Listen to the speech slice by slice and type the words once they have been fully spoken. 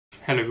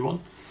Hello everyone.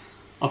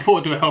 I thought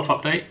I'd do a health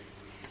update,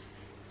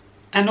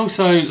 and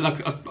also,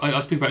 like, I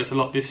speak about this a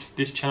lot.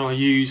 This channel I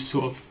use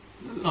sort of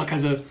like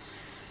as a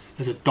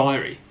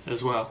diary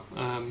as well,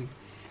 and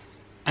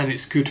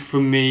it's good for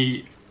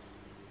me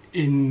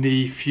in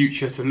the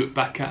future to look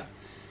back at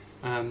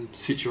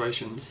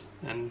situations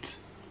and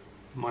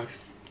my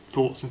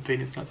thoughts and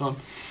feelings at that time.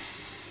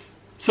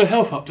 So,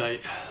 health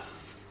update.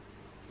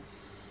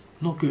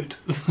 Not good.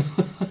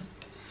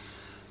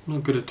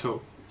 Not good at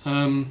all.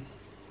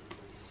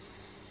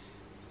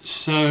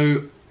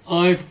 So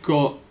I've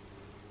got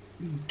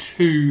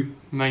two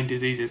main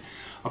diseases.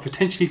 I've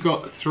potentially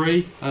got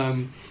three,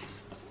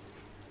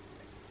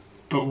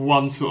 but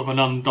one sort of an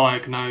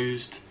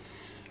undiagnosed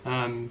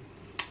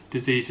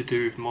disease to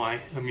do with my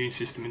immune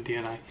system and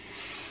DNA.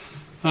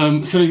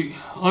 So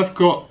I've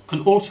got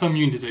an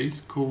autoimmune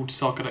disease called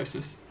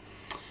sarcoidosis,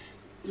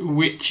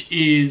 which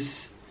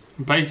is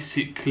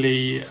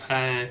basically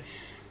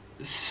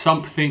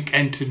something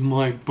entered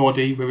my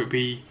body, whether it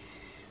be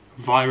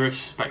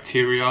virus,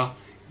 bacteria,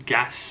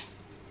 gas,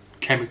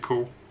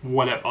 chemical,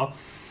 whatever,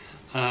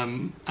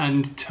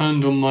 and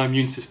turned on my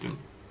immune system.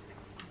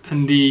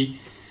 And the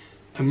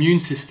immune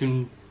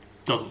system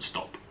doesn't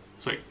stop,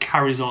 so it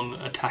carries on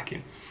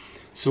attacking.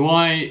 So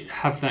I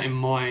have that in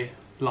my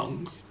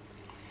lungs.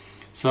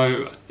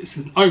 So it's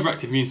an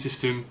overactive immune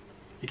system,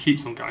 it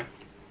keeps on going.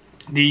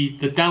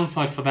 The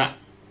downside for that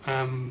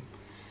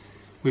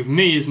with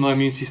me is my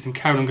immune system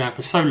carried on going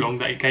for so long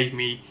that it gave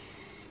me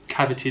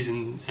cavities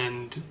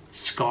and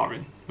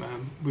scarring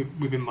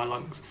within my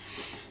lungs.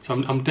 So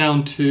I'm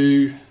down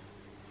to,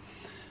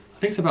 I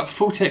think it's about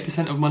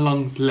 48% of my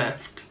lungs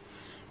left,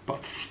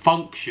 but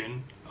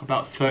function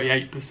about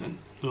 38%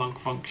 lung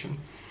function,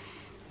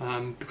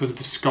 because of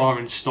the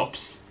scarring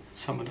stops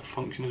some of the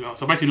function as well.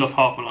 So I basically lost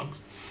half my lungs.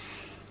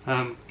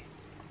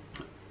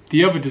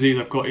 The other disease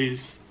I've got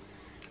is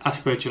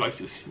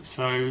Aspergillosis.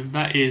 So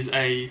that is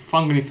a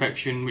fungal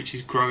infection which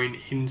is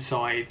growing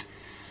inside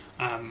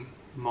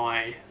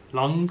my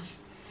lungs.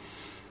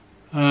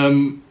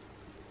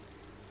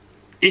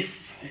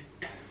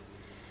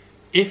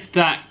 If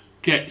that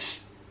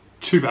gets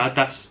too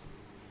bad,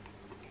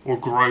 or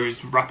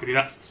grows rapidly,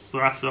 that's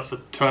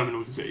a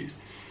terminal disease.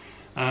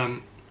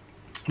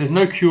 There's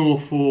no cure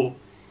for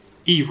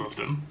either of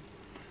them,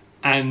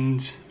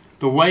 and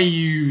the way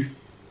you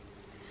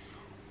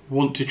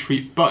want to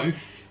treat both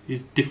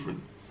is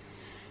different.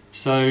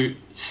 So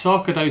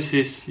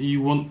sarcoidosis,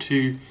 you want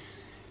to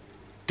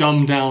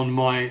dumb down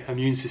my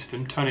immune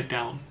system, turn it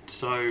down,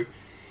 so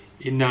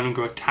it no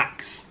longer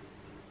attacks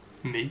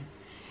me.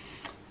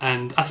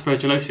 And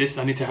Aspergillosis,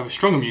 I need to have a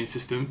strong immune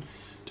system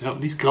to help.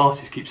 These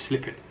glasses keep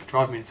slipping,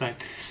 drive me insane.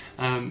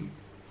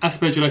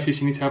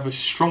 Aspergillosis, you need to have a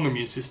strong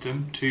immune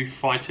system to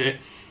fight it,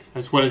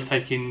 as well as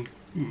taking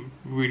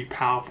really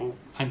powerful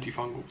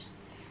antifungals.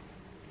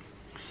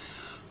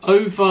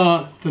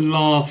 Over the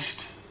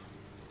last,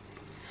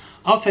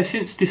 I'd say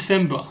since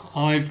December,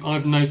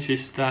 I've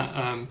noticed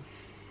that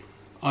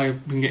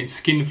I've been getting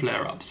skin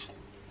flare-ups.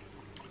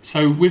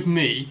 So with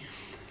me,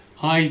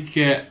 I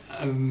get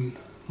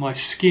my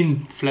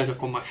skin flares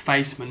up on my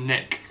face, my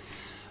neck,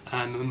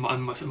 and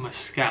my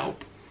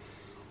scalp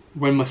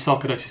when my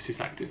sarcoidosis is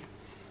active,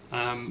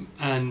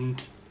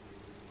 and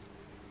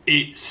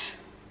it's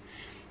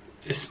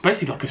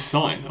basically like a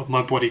sign of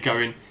my body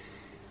going,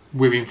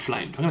 we're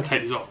inflamed. I'm going to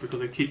take these off because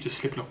they keep just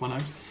slipping off my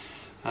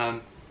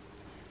nose.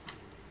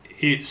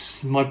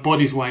 It's my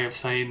body's way of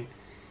saying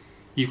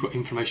you've got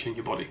inflammation in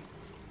your body.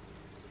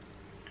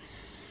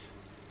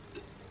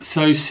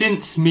 So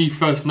since me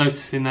first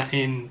noticing that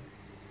in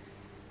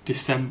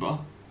December,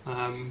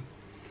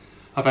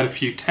 I've had a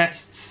few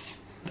tests,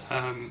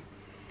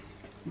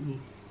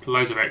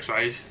 loads of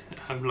x-rays,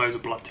 loads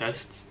of blood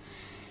tests,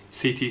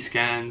 CT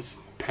scans,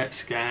 PET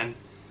scan,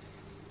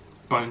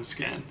 bone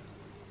scan.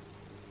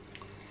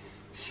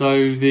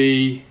 So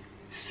the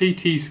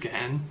CT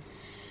scan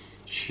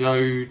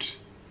showed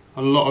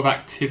a lot of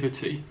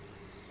activity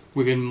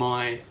within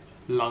my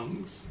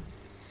lungs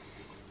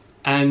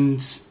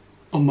and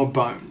on my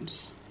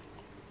bones.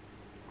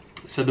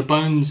 So the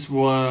bones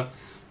were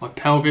my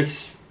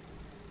pelvis,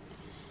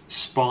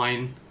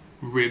 spine,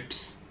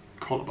 ribs,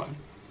 collarbone.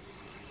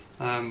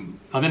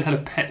 I then had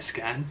a PET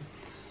scan,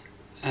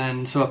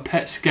 and so a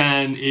PET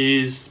scan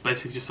is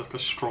basically just like a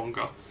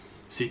stronger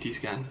CT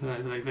scan.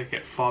 They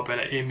get far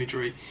better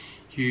imagery.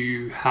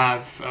 You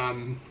have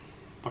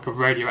like a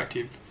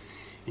radioactive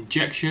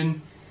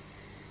injection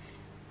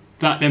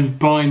that then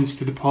binds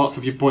to the parts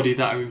of your body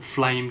that are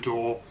inflamed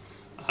or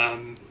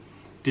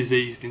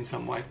diseased in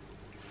some way,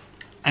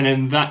 and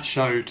then that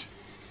showed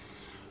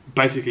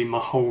basically my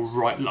whole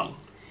right lung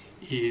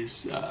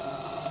is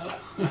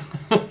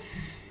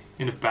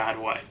in a bad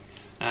way.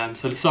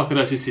 So the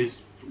sarcoidosis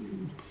is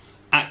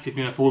active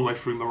enough all the way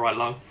through my right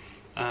lung.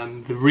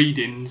 The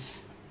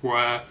readings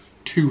were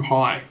too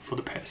high for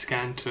the PET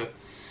scan to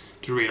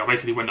read. I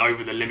basically went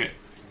over the limit.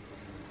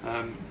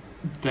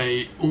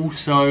 They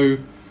also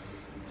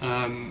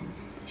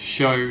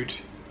showed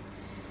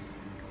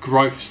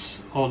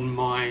growths on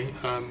my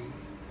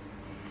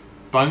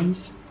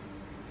bones,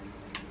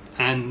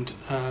 and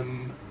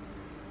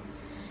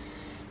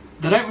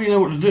they don't really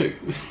know what to do.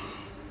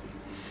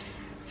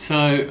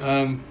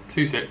 So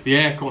 2 seconds, the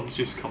aircon's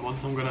just come on.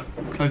 I'm gonna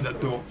close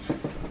that door.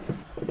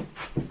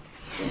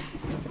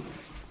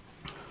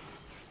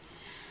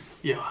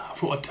 Yeah, I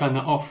thought I'd turn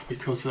that off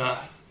because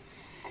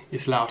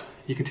it's loud.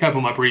 You can tell by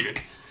my breathing.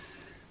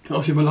 But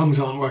obviously my lungs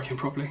aren't working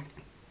properly.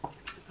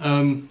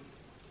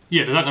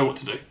 Yeah, they don't know what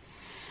to do.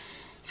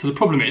 So the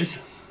problem is,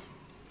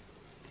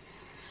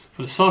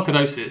 for the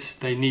sarcoidosis,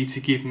 they need to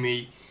give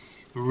me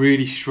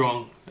really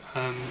strong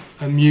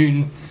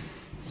immune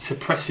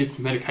suppressive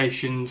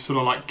medication, sort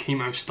of like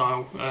chemo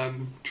style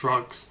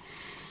drugs,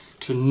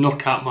 to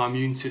knock out my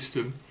immune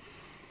system,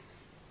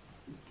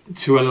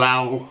 to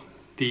allow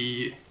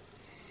the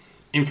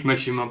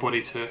inflammation in my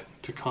body to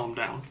calm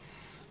down,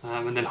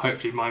 and then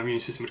hopefully my immune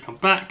system would come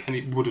back and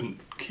it wouldn't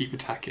keep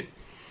attacking.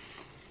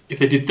 If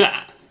they did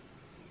that,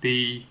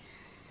 the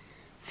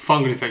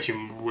fungal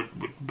infection would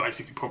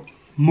basically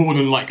more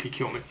than likely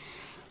kill me.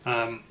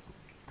 So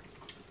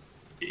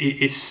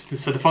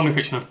the fungal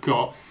infection I've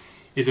got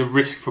is a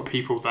risk for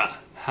people that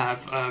have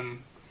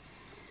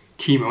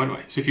chemo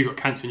anyway. So if you've got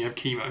cancer and you have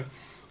chemo,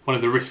 one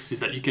of the risks is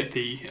that you get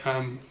the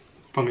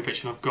fungal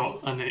infection I've got,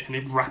 and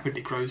it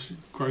rapidly grows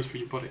through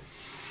your body.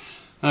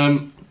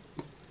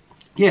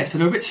 Yeah, so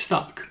they're a bit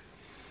stuck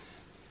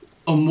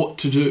on what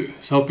to do.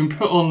 So I've been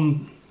put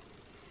on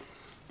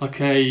like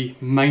a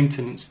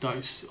maintenance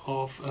dose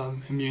of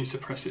immune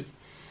suppressive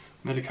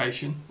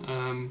medication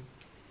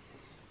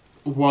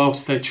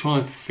whilst they try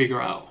and figure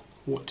out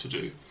what to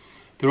do.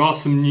 There are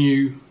some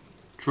new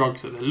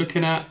drugs that they're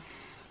looking at,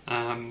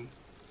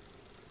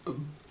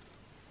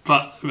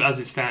 but as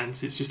it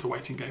stands, it's just a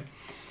waiting game.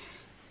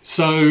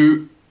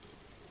 So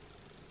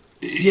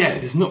yeah,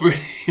 there's not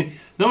really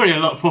a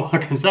lot more I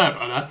can say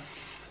about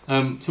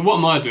that. So what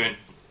am I doing?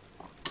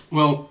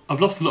 Well, I've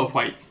lost a lot of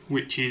weight,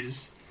 which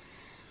is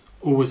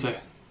always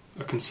a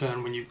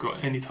concern when you've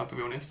got any type of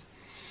illness.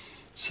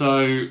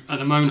 So at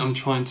the moment I'm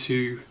trying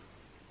to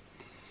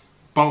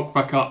bulk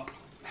back up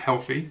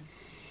healthy,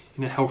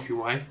 in a healthy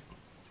way,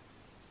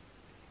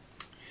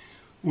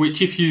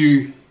 which if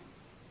you're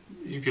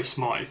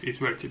smart,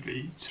 is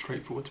relatively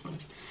straightforward, to be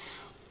honest.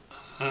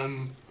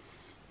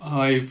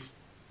 I've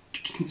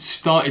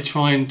started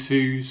trying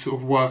to sort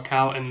of work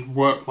out and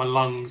work my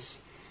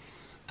lungs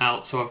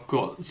out, so I've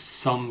got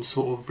some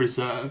sort of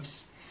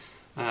reserves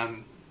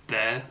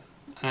there,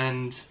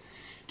 and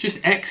just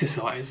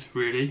exercise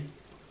really.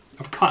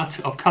 I've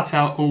cut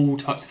out all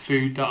types of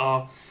food that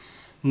are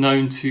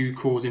known to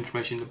cause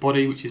inflammation in the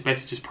body, which is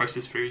basically just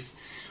processed foods,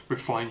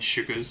 refined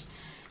sugars.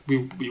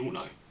 We all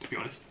know, to be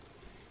honest.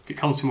 If it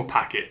comes from a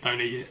packet,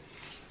 don't eat it.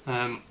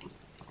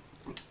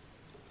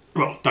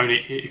 Well, don't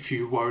eat it if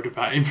you're worried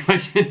about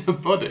inflammation in the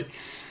body.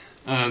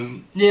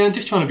 Yeah, I'm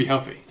just trying to be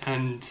healthy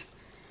and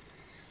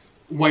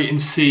wait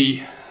and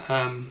see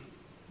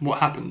what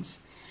happens.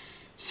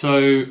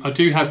 So I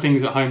do have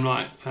things at home,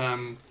 like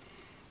I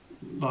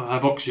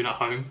have oxygen at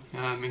home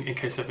in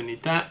case I ever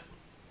need that.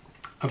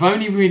 I've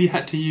only really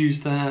had to use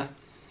that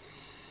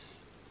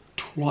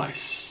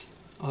twice,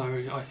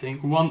 I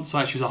think. Once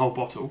I actually used a whole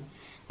bottle,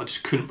 I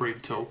just couldn't breathe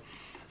at all,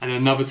 and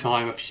another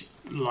time,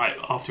 like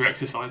after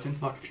exercising,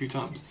 like a few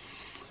times.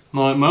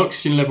 My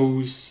oxygen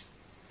levels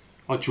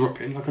are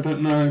dropping. Like I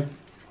don't know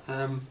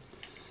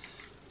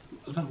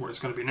what it's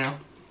going to be now.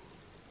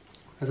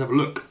 Let's have a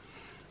look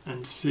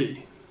and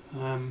see.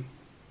 So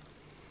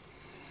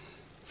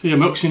yeah,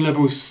 my oxygen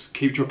levels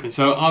keep dropping.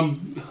 So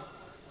I'm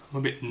a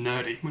bit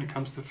nerdy when it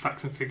comes to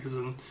facts and figures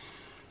and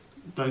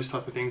those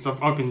type of things.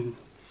 I've been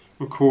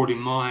recording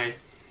my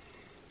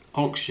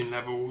oxygen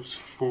levels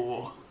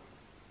for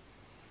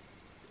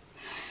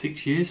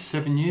 6 years,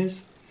 7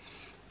 years,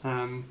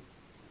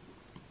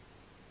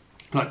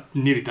 like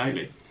nearly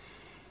daily.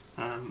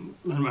 And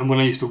when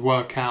I used to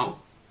work out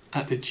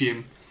at the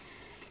gym,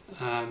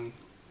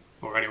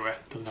 or anywhere,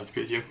 doesn't have to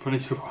be a gym. When I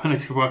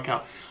used to work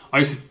out, I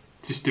used to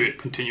just do it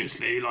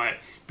continuously, like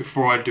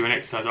before I do an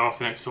exercise,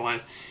 after an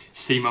exercise,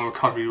 see my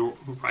recovery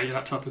rate,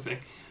 that type of thing.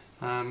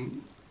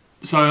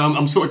 So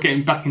I'm sort of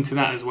getting back into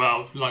that as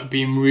well, like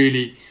being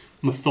really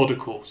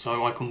methodical,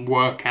 so I can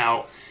work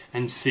out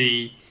and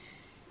see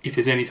if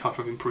there's any type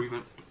of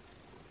improvement.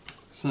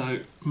 So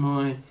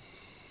my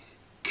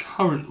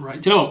current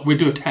rate, do you know what, we'll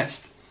do a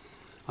test.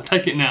 I'll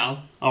take it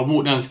now, I'll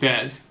walk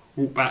downstairs,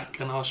 walk back,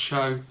 and I'll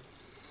show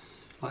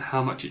like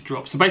how much it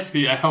drops. So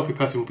basically a healthy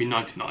person will be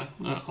 99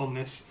 on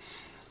this.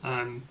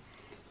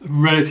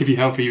 Relatively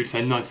healthy, you would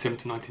say 97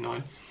 to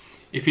 99.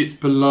 If it's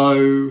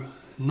below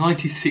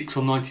 96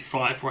 or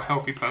 95 for a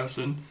healthy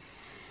person,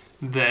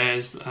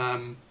 there's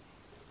a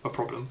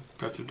problem.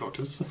 Go to the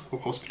doctors or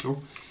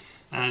hospital.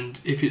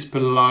 And if it's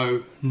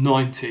below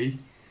 90,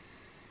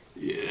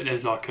 yeah,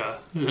 there's like a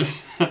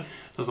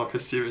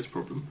serious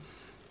problem.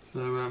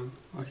 So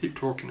I keep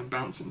talking and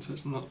bouncing, so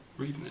it's not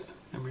reading it.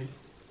 Let me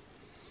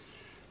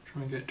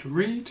try and get it to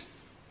read.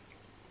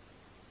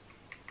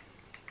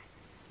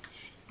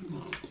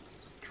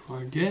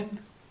 Try again.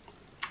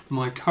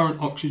 My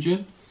current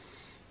oxygen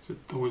So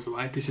always the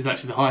way. This is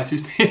actually the highest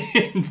it's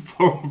been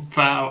for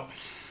about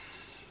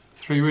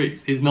 3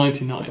 weeks. It's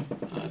 99.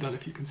 I don't know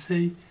if you can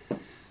see.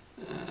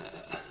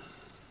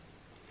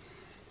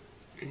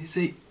 Can you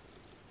see?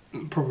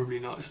 Probably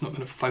not. It's not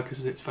going to focus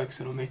as it's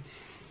focusing on me.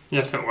 You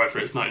have to take my word for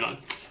it. It's 99.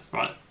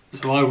 Right.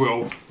 So I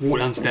will walk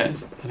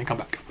downstairs and then come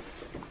back.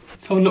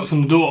 Someone knocks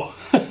on the door.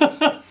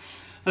 And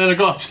then I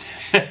got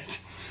upstairs.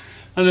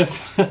 And then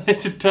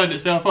it just turned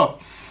itself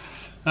off.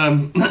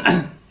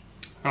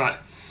 Right.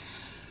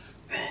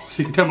 So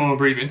you can tell by my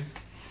breathing.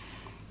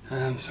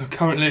 So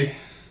currently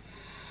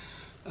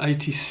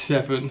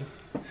 87,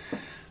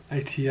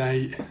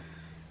 88.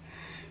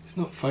 It's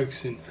not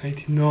focusing.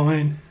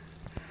 89.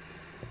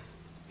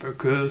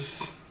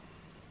 Focus.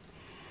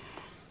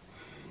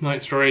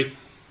 93.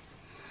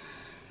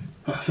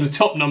 So the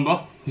top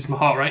number is my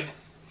heart rate,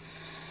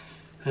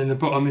 and the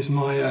bottom is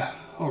my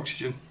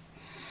oxygen.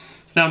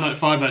 It's now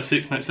 95,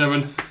 96,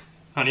 97,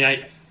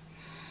 98,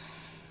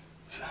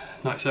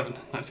 97,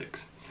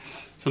 96.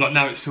 So like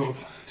now it's sort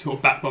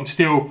of back, but I'm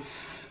still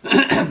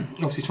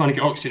obviously trying to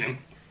get oxygen in.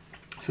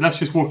 So that's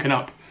just walking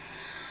up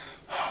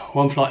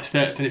 1 flight of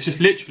stairs, and it's just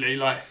literally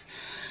like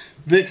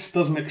this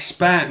doesn't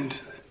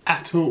expand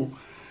at all.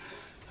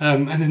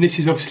 And then this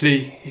is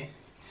obviously,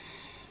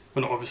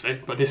 well not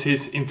obviously, but this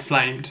is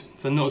inflamed,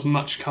 so not as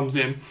much comes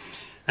in,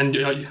 and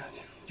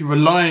you're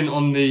relying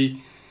on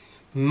the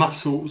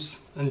muscles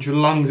and your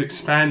lungs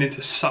expanding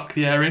to suck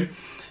the air in. And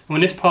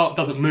when this part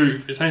doesn't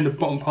move, it's only the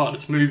bottom part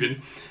that's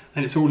moving,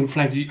 and it's all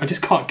inflamed. I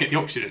just can't get the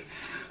oxygen.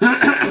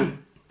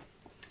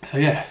 So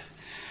yeah,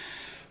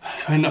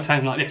 so I end up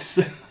sounding like this.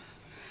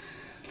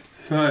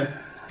 So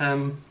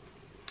I'm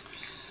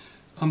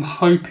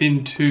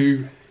hoping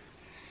to,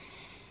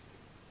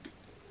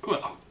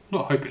 well,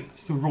 not hoping,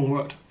 it's the wrong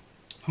word.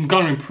 I'm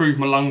going to improve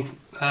my lung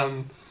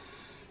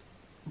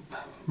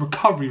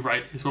recovery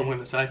rate is what I'm going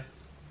to say.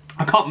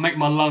 I can't make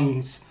my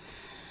lungs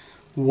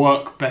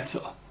work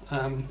better,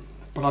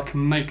 but I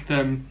can make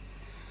them,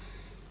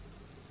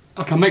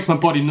 I can make my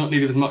body not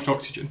need as much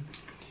oxygen.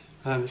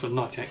 It's on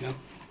 98 now.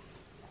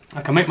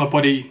 I can make my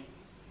body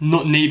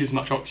not need as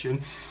much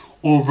oxygen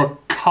or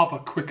recover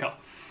quicker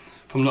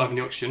from not having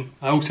the oxygen.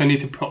 I also need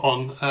to put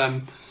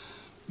on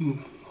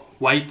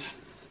weight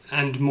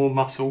and more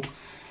muscle.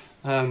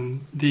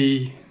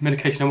 The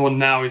medication I'm on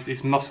now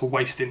is muscle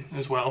wasting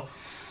as well.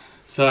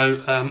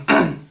 So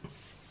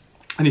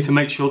I need to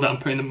make sure that I'm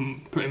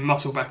putting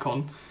muscle back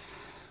on.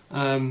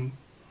 And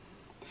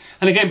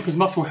again, because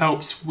muscle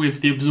helps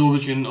with the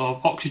absorption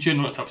of oxygen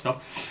and all that type of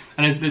stuff.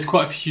 And there's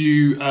quite a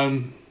few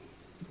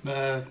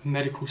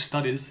medical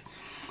studies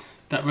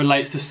that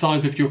relates the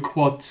size of your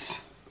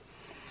quads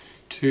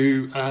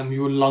to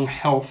your lung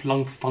health,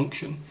 lung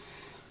function.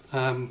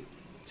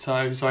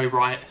 So Zoe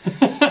Wright,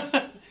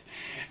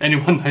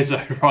 anyone knows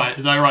Zoe Wright?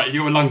 Zoe Wright,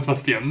 your lungs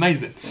must be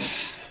amazing.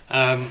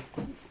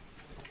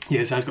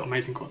 Yeah, Zoe's got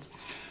amazing quads.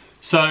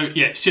 So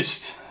yeah, it's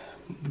just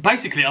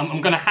basically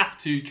I'm going to have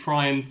to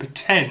try and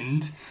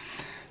pretend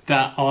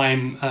that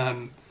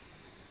I'm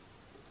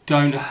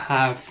don't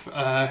have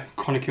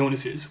chronic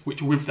illnesses,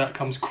 which with that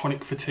comes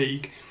chronic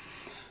fatigue.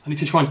 I need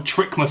to try and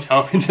trick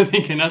myself into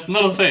thinking that's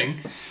not a thing,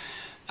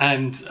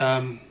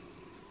 and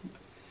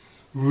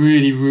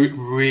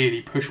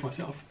really push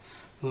myself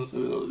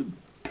to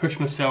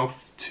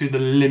the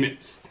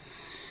limits,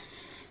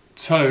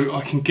 so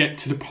I can get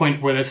to the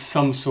point where there's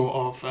some sort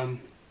of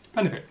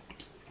benefit.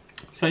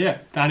 So yeah,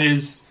 that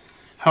is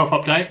health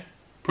update.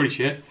 Pretty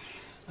shit.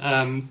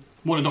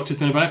 What the doctor's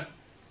doing about it,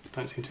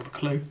 don't seem to have a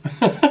clue.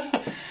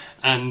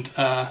 And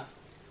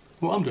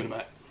what I'm doing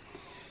about it.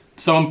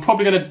 So I'm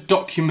probably going to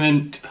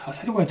document, I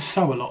say the word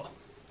so a lot.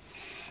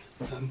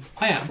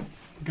 I am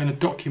going to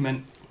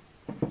document,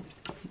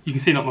 you can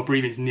see that my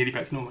breathing is nearly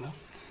back to normal now.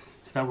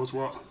 So that was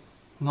what,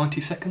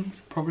 90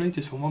 seconds probably,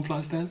 just from 1 flight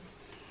of stairs.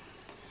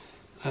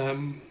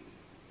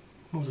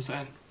 What was I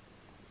saying?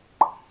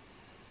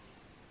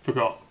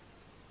 Forgot.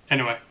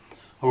 Anyway,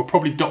 I will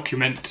probably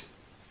document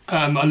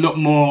a lot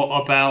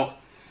more about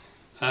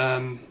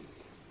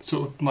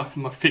sort of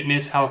my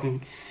fitness, how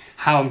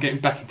I'm getting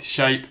back into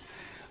shape.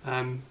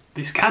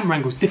 This camera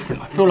angle is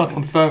different. I feel like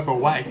I'm further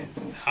away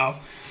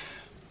now.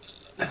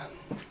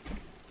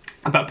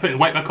 About putting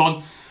the weight back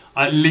on,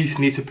 I at least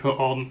need to put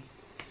on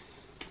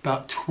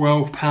about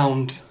 12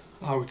 pounds,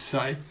 I would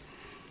say,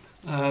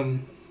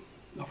 of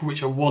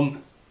which I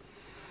want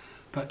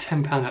about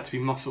 10 pounds that to be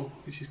muscle,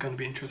 which is going to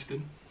be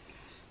interesting.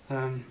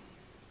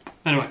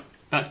 Anyway,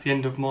 that's the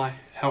end of my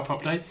health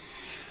update.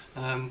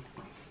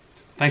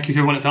 Thank you to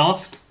everyone that's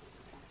asked,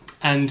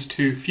 and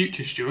to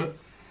future Stewart.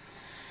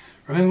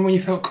 Remember when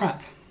you felt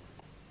crap?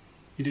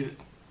 You did it.